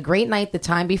I had a great night the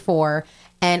time before,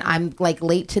 and I'm like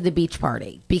late to the beach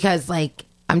party because like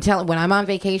I'm telling, when I'm on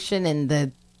vacation and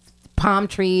the palm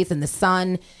trees and the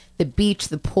sun, the beach,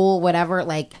 the pool, whatever,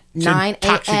 like it's 9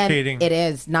 a.m. It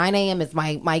is. 9 a.m. is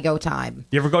my go time.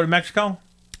 You ever go to Mexico?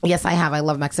 Yes, I have. I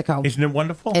love Mexico. Isn't it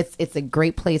wonderful? It's a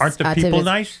great place. Aren't the people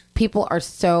nice? People are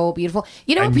so beautiful.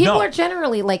 People are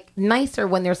generally like nicer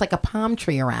when there's like a palm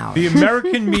tree around. The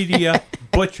American media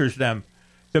butchers them.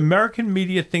 The American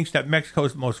media thinks that Mexico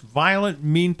is the most violent,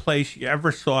 mean place you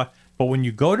ever saw. But when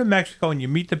you go to Mexico and you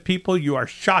meet the people, you are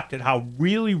shocked at how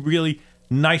really, really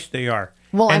nice they are.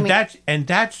 Well,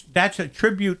 that's a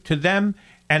tribute to them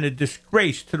and a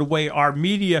disgrace to the way our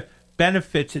media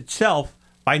benefits itself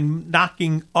by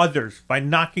knocking others, by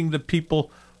knocking the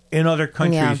people in other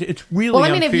countries. Yeah. It's really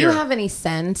unfair. If you have any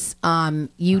sense, Who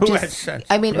has sense?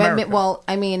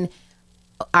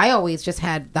 I always just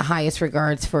had the highest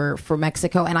regards for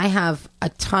Mexico, and I have a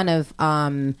ton of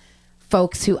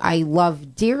folks who I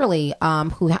love dearly,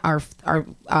 who are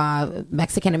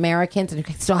Mexican Americans and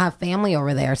still have family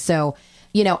over there. So,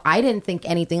 I didn't think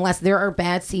anything less. There are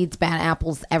bad seeds, bad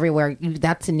apples everywhere.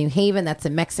 That's in New Haven. That's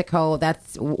in Mexico.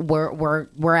 That's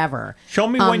wherever. Show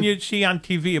me when you see on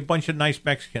TV a bunch of nice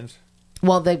Mexicans.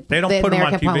 Well, the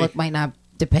American public might not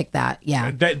depict that.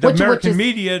 Yeah, the American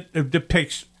media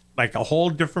depicts like a whole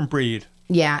different breed.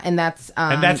 Yeah, and that's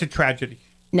a tragedy.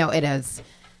 No, it is.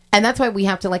 And that's why we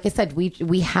have to, like I said,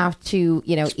 we have to,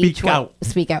 speak out.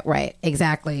 Speak out, right?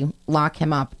 Exactly. Lock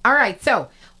him up. All right. So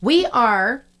we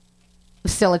are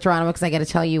still at Geronimo because I got to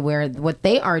tell you what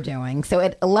they are doing. So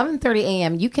at 11:30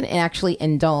 a.m., you can actually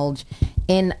indulge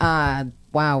in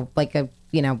like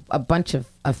a bunch of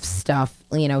stuff.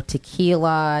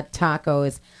 Tequila,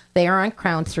 tacos. They are on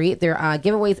Crown Street. There are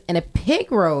giveaways and a pig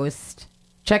roast.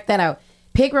 Check that out.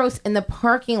 Pig roast in the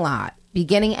parking lot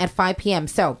beginning at 5 p.m.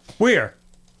 So where?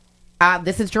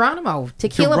 This is Geronimo.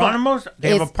 Tequila. Geronimo's.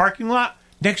 They have a parking lot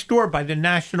next door by the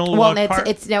National Park,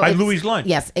 by Louis Lunch.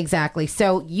 Yes, exactly.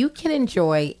 So you can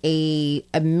enjoy a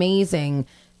amazing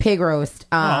pig roast.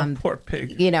 Poor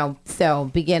pig. So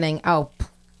beginning.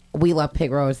 We love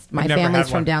pig roast. My family's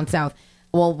from down south.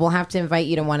 Well, we'll have to invite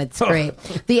you to one. It's great.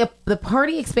 The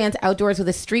party expands outdoors with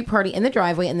a street party in the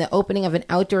driveway and the opening of an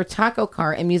outdoor taco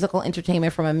car and musical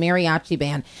entertainment from a mariachi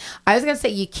band. I was going to say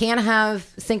you can't have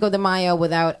Cinco de Mayo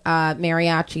without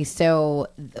mariachi. So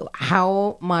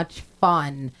how much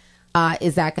fun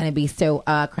is that going to be? So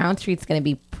Crown Street's going to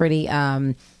be pretty lit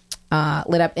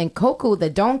up. And Coco, the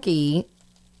donkey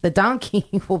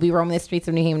will be roaming the streets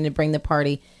of New Haven to bring the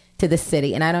party to the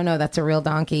city. And I don't know if that's a real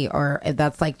donkey or if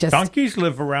that's like just... Donkeys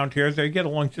live around here. They get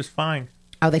along just fine.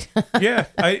 Oh, they... Yeah.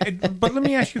 But let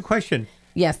me ask you a question.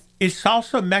 Yes. Is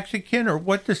salsa Mexican or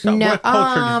what culture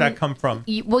does that come from?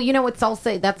 Well, you know what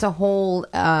salsa... That's a whole...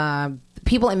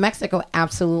 people in Mexico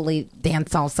absolutely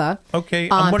dance salsa. Okay.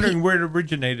 I'm wondering where it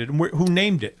originated and who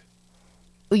named it.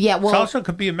 Yeah, well... Salsa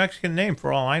could be a Mexican name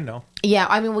for all I know. Yeah,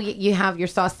 I mean, you have your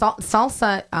sauce.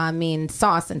 Salsa means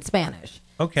sauce in Spanish.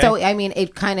 Okay. So, I mean,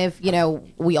 it kind of,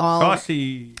 we all...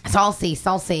 Saucy. So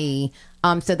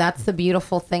that's the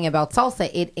beautiful thing about salsa.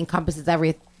 It encompasses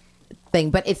everything.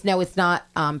 But it's not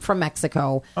from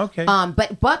Mexico. Okay.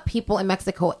 But people in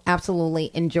Mexico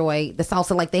absolutely enjoy the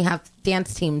salsa. Like, they have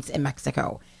dance teams in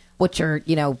Mexico, which are,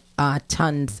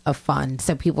 tons of fun.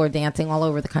 So people are dancing all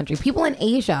over the country. People in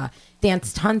Asia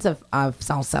dance tons of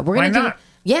salsa. Why not?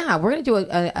 We're going to do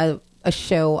a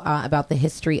show about the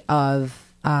history of...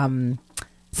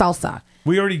 salsa.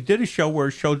 We already did a show where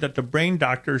it showed that the brain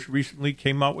doctors recently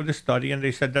came out with a study and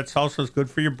they said that salsa is good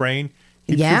for your brain,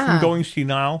 keeps you from going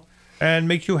senile, and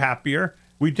makes you happier.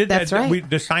 We did that. Right.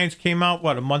 The science came out,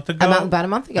 a month ago? About a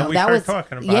month ago. And we started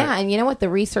talking about it. And you know what? The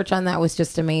research on that was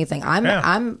just amazing. I'm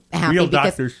happy. Real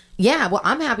because, doctors. Yeah, well,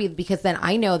 I'm happy because then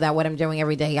I know that what I'm doing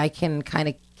every day, I can kind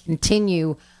of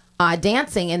continue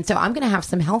dancing, and so I'm going to have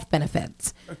some health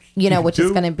benefits, which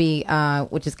is going to be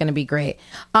great.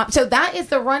 So that is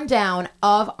the rundown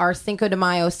of our Cinco de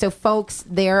Mayo. So folks,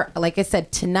 there, like I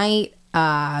said, tonight,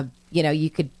 you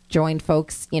could join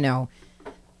folks,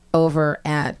 over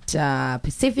at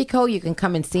Pacifico. You can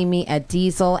come and see me at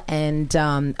Diesel, and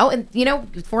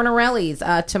Fornarelli's.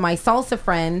 To my salsa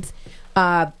friends,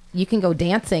 you can go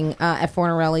dancing at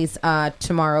Fornarelli's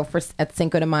tomorrow at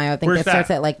Cinco de Mayo. I think that starts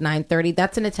at like 9:30.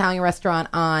 That's an Italian restaurant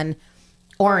on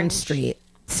Orange Street.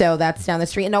 So that's down the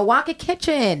street. And Owaka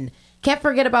Kitchen. Can't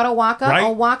forget about Owaka. Right.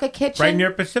 Owaka Kitchen. Right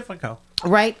near Pacifico.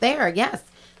 Right there, yes.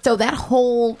 So that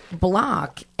whole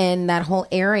block and that whole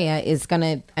area is going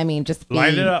to, just be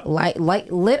light it up.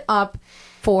 Lit up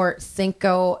for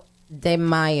Cinco de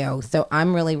Mayo. So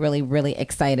I'm really, really, really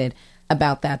excited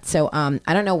about that. So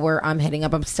I don't know where I'm heading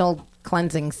up. I'm still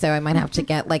cleansing, so I might have to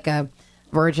get like a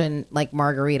virgin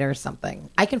margarita or something.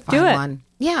 I can find one.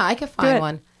 Yeah, I can find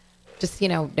one. Just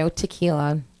no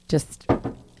tequila, just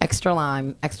extra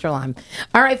lime.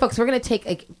 All right, folks, we're going to take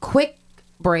a quick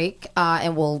break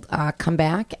and we'll come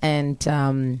back, and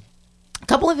a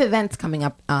couple of events coming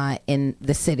up in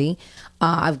the city.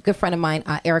 A good friend of mine,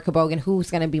 Erica Bogan,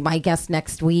 who's going to be my guest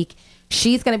next week.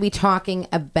 She's going to be talking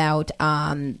about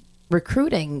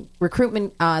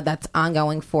recruitment that's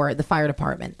ongoing for the fire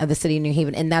department of the city of New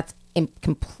Haven, and that's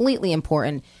completely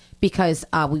important because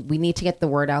we need to get the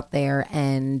word out there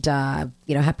and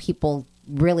have people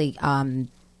really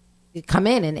come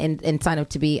in and sign up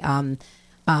to be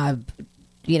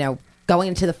going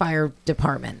into the fire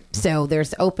department. So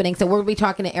there's opening. So we'll be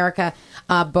talking to Erica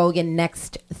Bogan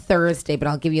next Thursday, but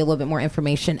I'll give you a little bit more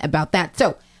information about that.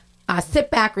 So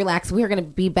sit back, relax. We are going to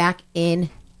be back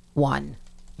in one.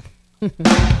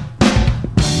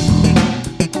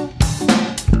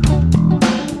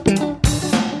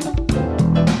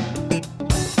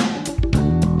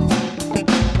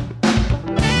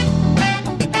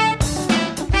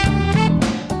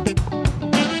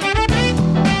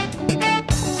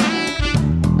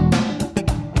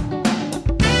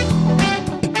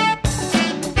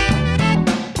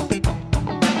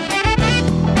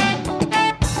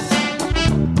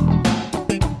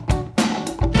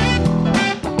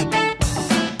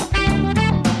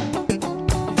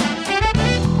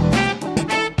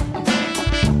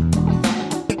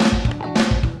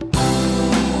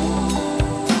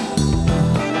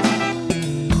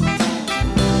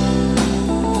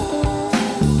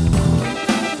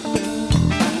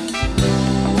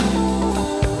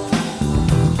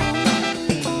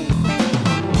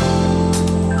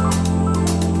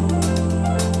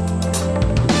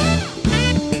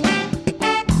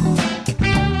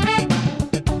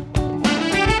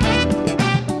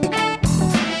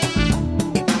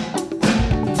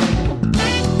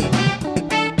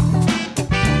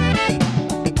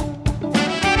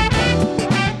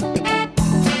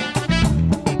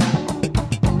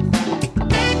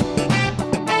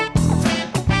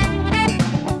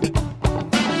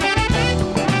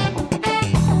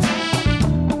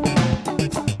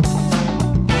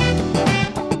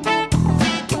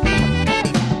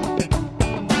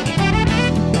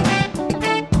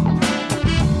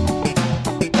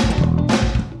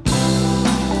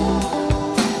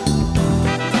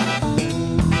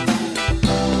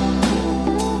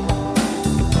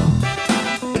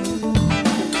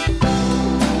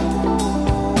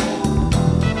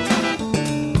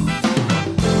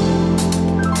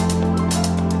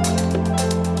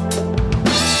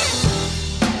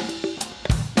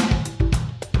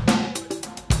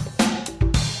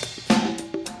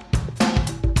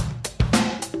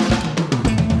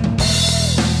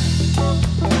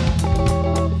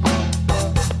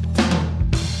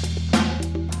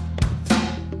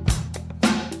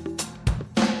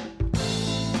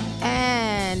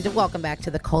 welcome back to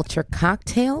the Culture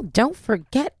Cocktail. Don't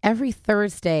forget, every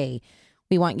Thursday,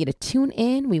 we want you to tune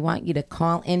in. We want you to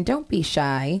call in. Don't be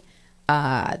shy.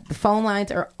 The phone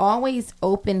lines are always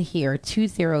open here,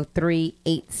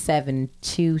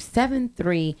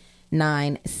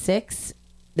 203-872-7396.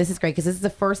 This is great because this is the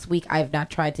first week I've not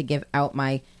tried to give out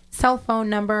my cell phone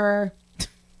number.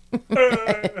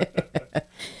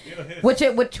 Which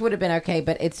would have been okay,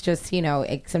 but it's just,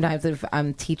 sometimes if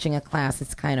I'm teaching a class,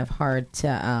 it's kind of hard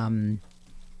to,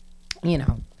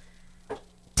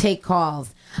 take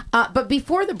calls. But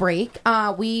before the break,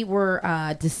 we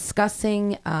were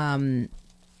discussing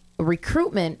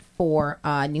recruitment for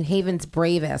New Haven's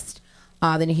Bravest,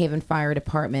 the New Haven Fire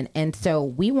Department. And so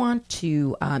we want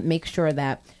to make sure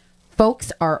that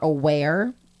folks are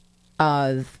aware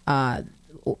of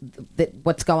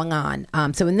what's going on.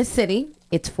 So in this city,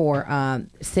 it's for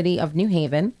City of New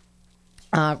Haven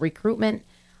recruitment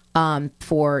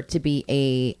to be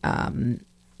a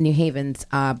New Haven's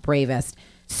Bravest.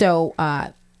 So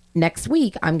next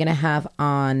week, I'm going to have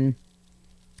on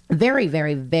a very,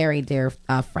 very, very dear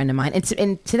friend of mine.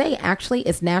 And today actually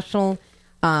is National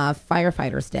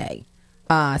Firefighters Day.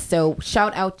 So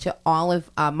shout out to all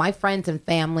of my friends and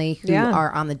family who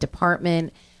are on the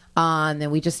department.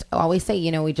 And we just always say,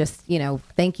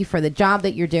 thank you for the job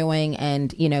that you're doing,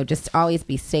 and, just always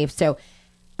be safe. So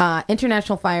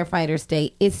International Firefighters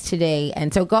Day is today.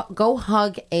 And so go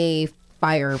hug a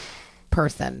fire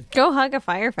person. Go hug a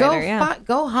firefighter.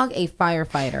 Go hug a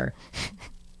firefighter.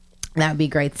 That would be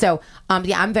great. So,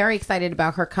 I'm very excited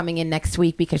about her coming in next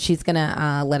week because she's going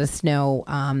to let us know,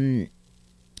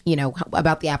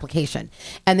 about the application.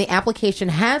 And the application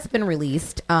has been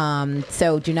released.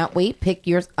 So do not wait. Pick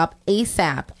yours up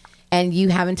ASAP. And you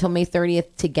have until May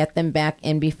 30th to get them back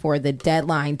in before the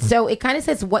deadline. So it kind of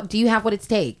says, do you have what it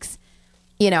takes?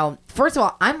 First of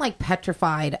all, I'm like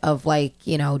petrified of I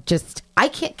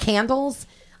can't candles.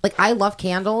 Like, I love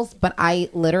candles, but I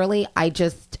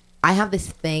have this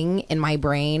thing in my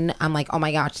brain. I'm like, oh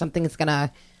my gosh, something's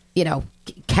gonna,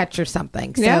 catch or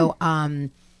something. So,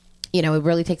 it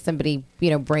really takes somebody,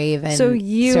 brave. And so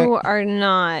are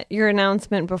not, your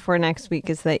announcement before next week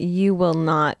is that you will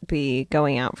not be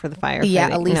going out for the fire. Yeah,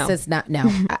 Elisa's not. No,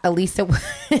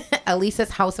 Elisa's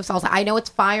House of Salsa. I know it's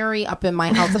fiery up in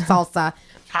my House of Salsa,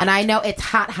 and I know it's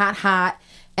hot.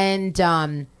 And,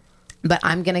 but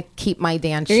I'm going to keep my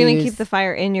dance shoes. You're going to keep the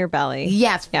fire in your belly.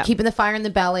 Yes, keeping the fire in the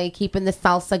belly, keeping the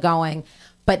salsa going,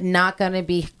 but not going to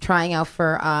be trying out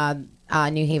for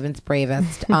New Haven's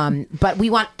Bravest. But we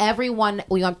want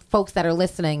folks that are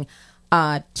listening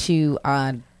to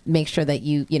make sure that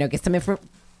you get some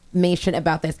information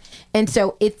about this. And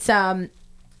so it says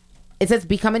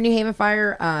become a New Haven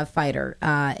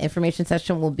firefighter. Information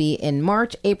session will be in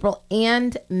March, April,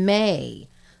 and May.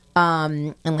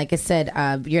 And like I said,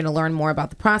 you're going to learn more about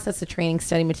the process, the training,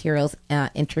 study materials,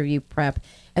 interview prep.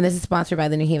 And this is sponsored by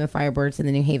the New Haven Firebirds and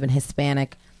the New Haven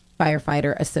Hispanic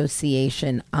Firefighter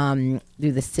Association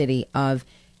through the city of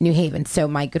New Haven. So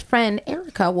my good friend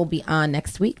Erica will be on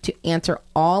next week to answer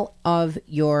all of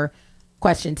your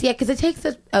questions. Yeah, because it takes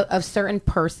a certain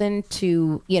person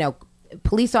to,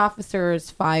 police officers,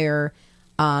 fire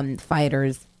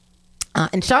fighters.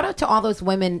 And shout out to all those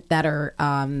women that are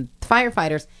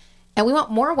firefighters. And we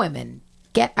want more women.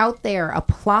 Get out there,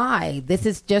 apply. This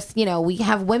is just, we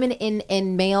have women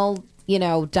in male,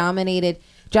 dominated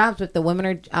jobs, but the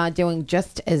women are doing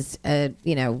just as,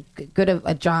 good of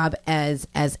a job as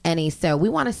any. So we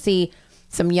want to see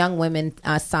some young women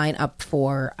sign up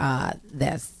for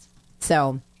this.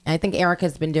 So I think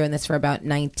Erica's been doing this for about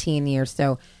 19 years.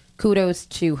 So kudos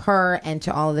to her and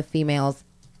to all of the females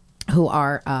who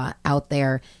are out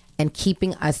there and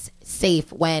keeping us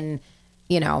safe when,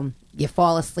 you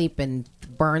fall asleep and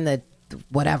burn the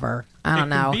whatever. I don't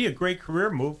know. It can be a great career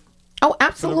move. Oh,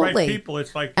 absolutely. For the right people,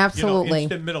 it's like absolutely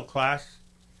instant middle class.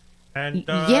 And you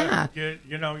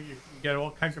get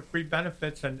all kinds of free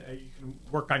benefits, and you can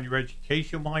work on your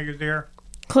education while you're there.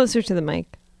 Closer to the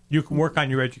mic. You can work on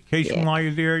your education while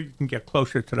you're there. You can get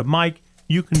closer to the mic.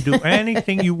 You can do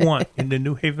anything you want in the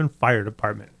New Haven Fire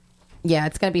Department. Yeah,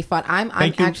 it's going to be fun.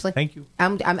 Thank you.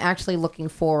 I'm actually looking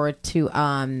forward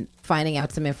to finding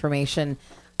out some information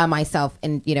myself,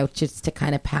 and just to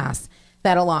kind of pass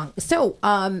that along. So,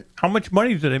 how much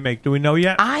money do they make? Do we know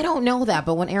yet? I don't know that,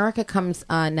 but when Erica comes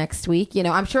next week,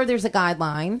 I'm sure there's a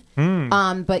guideline.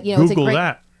 But Google it's a great,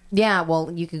 that. Yeah,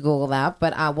 well, you could Google that,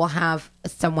 but we'll have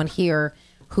someone here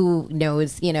who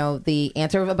knows, the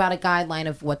answer about a guideline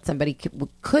of what somebody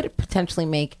could potentially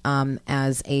make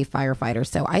as a firefighter.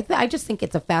 So I just think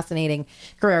it's a fascinating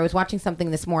career. I was watching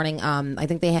something this morning. I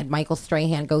think they had Michael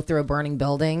Strahan go through a burning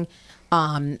building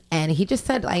And he just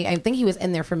said, I think he was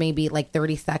in there for maybe like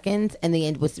 30 seconds, and the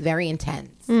end was very intense.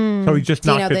 So he just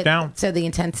knocked it down. So the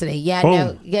intensity, yeah, Boom.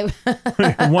 no,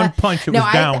 yeah. One punch, it was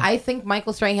down. I think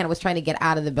Michael Strahan was trying to get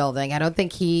out of the building. I don't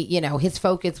think he, his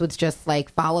focus was just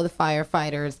like follow the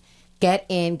firefighters, get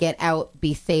in, get out,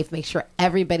 be safe, make sure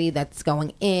everybody that's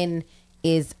going in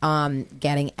is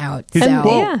getting out. His So,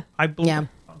 quote, yeah.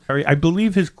 I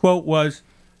believe his quote was,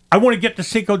 "I want to get to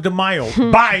Cinco de Mayo.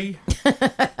 Bye.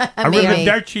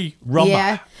 Arrivederci, Roma."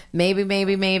 Yeah,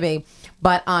 maybe.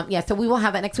 But so we will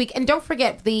have that next week. And don't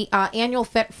forget, the annual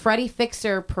Freddie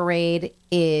Fixer Parade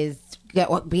is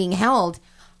being held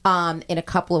in a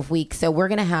couple of weeks. So we're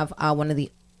going to have one of the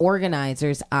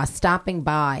organizers stopping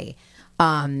by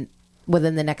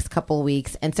within the next couple of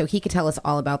weeks. And so he could tell us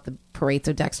all about the parade.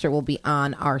 So Dexter will be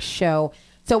on our show.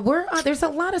 So there's a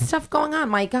lot of stuff going on.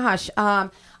 My gosh.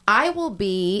 I will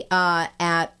be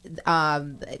at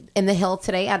in the Hill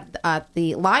today at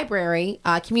the library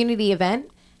community event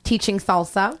teaching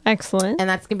salsa. Excellent. And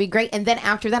that's going to be great. And then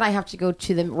after that, I have to go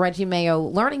to the Reggie Mayo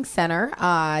Learning Center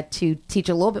to teach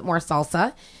a little bit more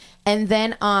salsa. And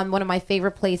then one of my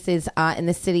favorite places in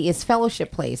the city is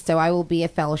Fellowship Place. So I will be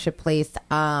at Fellowship Place.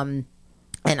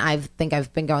 And I think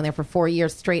I've been going there for 4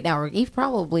 years straight now, or even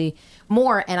probably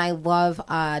more. And I love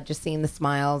just seeing the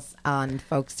smiles on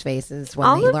folks' faces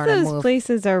when they learn to move. All of those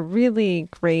places are really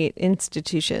great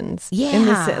institutions.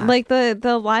 Yeah. Like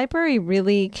the library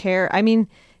really care. I mean,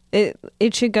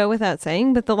 it should go without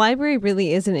saying, but the library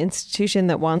really is an institution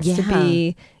that wants to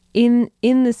be in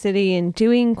the city and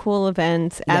doing cool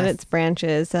events at its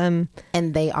branches. And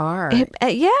they are. And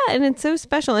it's so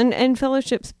special. And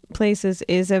Fellowship Places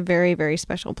is a very, very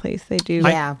special place. They do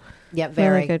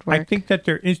very good work. I think that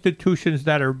they're institutions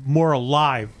that are more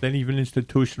alive than even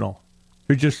institutional.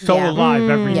 They're just so alive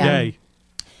every day.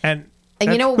 And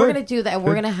you know what, we're going to do that.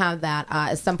 We're going to have that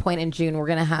at some point in June. We're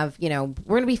going to have, we're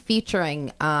going to be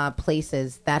featuring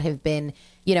places that have been,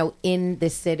 in the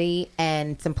city,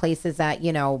 and some places that,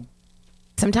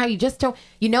 sometimes you just don't,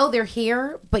 they're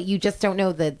here, but you just don't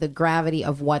know the gravity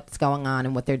of what's going on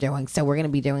and what they're doing. So we're going to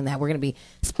be doing that. We're going to be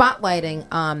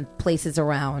spotlighting places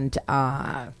around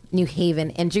New Haven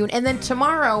in June. And then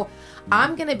tomorrow,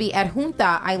 I'm going to be at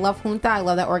Junta. I love Junta. I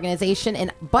love that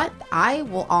organization. But I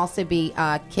will also be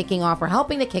kicking off, or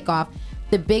helping to kick off,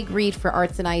 the Big Read for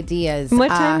Arts and Ideas. What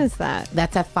time is that?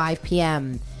 That's at 5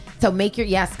 p.m. So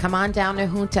come on down to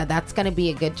Junta. That's going to be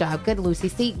a good job. Good, Lucy.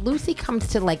 See, Lucy comes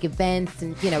to like events,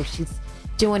 and she's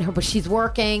doing but she's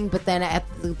working. But then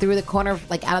through the corner,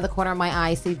 like out of the corner of my eye,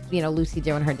 I see Lucy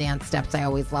doing her dance steps. I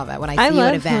always love it when I see you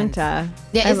at events. Junta.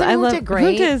 Yeah, isn't Junta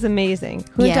great? Junta is amazing.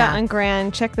 Junta on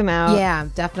Grand. Check them out. Yeah,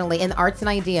 definitely. And Arts and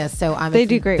Ideas. So I'm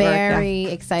do great work, very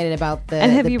excited about the.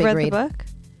 And have you Big read Read. the book?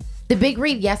 The Big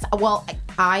Read, yes. Well,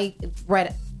 I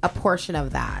read a portion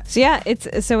of that. So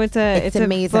it's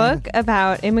a book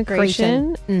about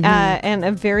immigration and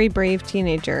a very brave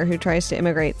teenager who tries to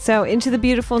immigrate. So Into the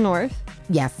Beautiful North.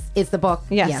 Yes, it's the book.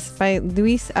 Yes. By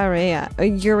Luis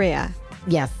Urrea.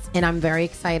 Yes, and I'm very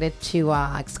excited to.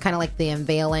 It's kind of like the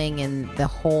unveiling and the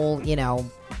whole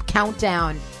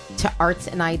countdown to Arts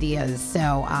and Ideas.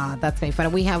 So that's gonna be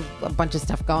fun. We have a bunch of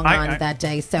stuff going on that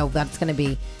day, so that's gonna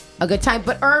be a good time.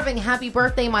 But Irving, happy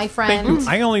birthday, my friend.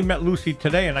 I only met Lucy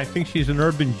today, and I think she's an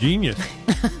urban genius.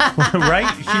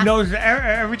 Right? She knows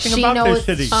everything about this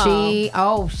city.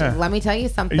 Let me tell you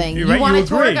something. You want agree. a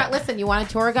tour guide? Listen, you want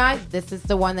a tour guide? This is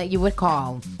the one that you would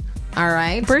call. All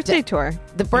right. Birthday tour.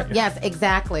 Yes,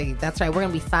 exactly. That's right. We're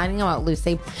going to be signing them out,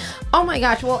 Lucy. Oh, my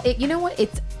gosh. Well, you know what?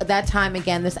 It's that time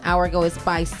again. This hour goes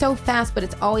by so fast, but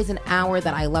it's always an hour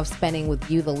that I love spending with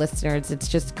you, the listeners. It's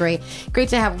just great. Great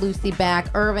to have Lucy back.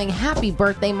 Irving, happy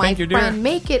birthday, my friend. Dear.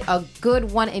 Make it a good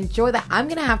one. Enjoy that. I'm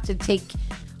going to have to take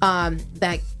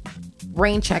that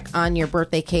rain check on your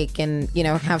birthday cake and,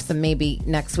 have some maybe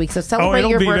next week. So celebrate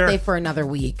your birthday for another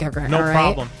week. Okay, no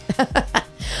problem.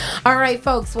 All right,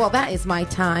 folks. Well, that is my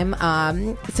time.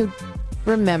 So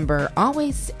remember,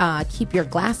 always keep your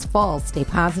glass full. Stay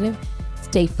positive.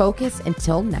 Stay focused.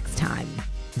 Until next time.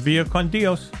 Via con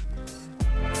Dios.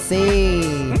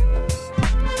 See.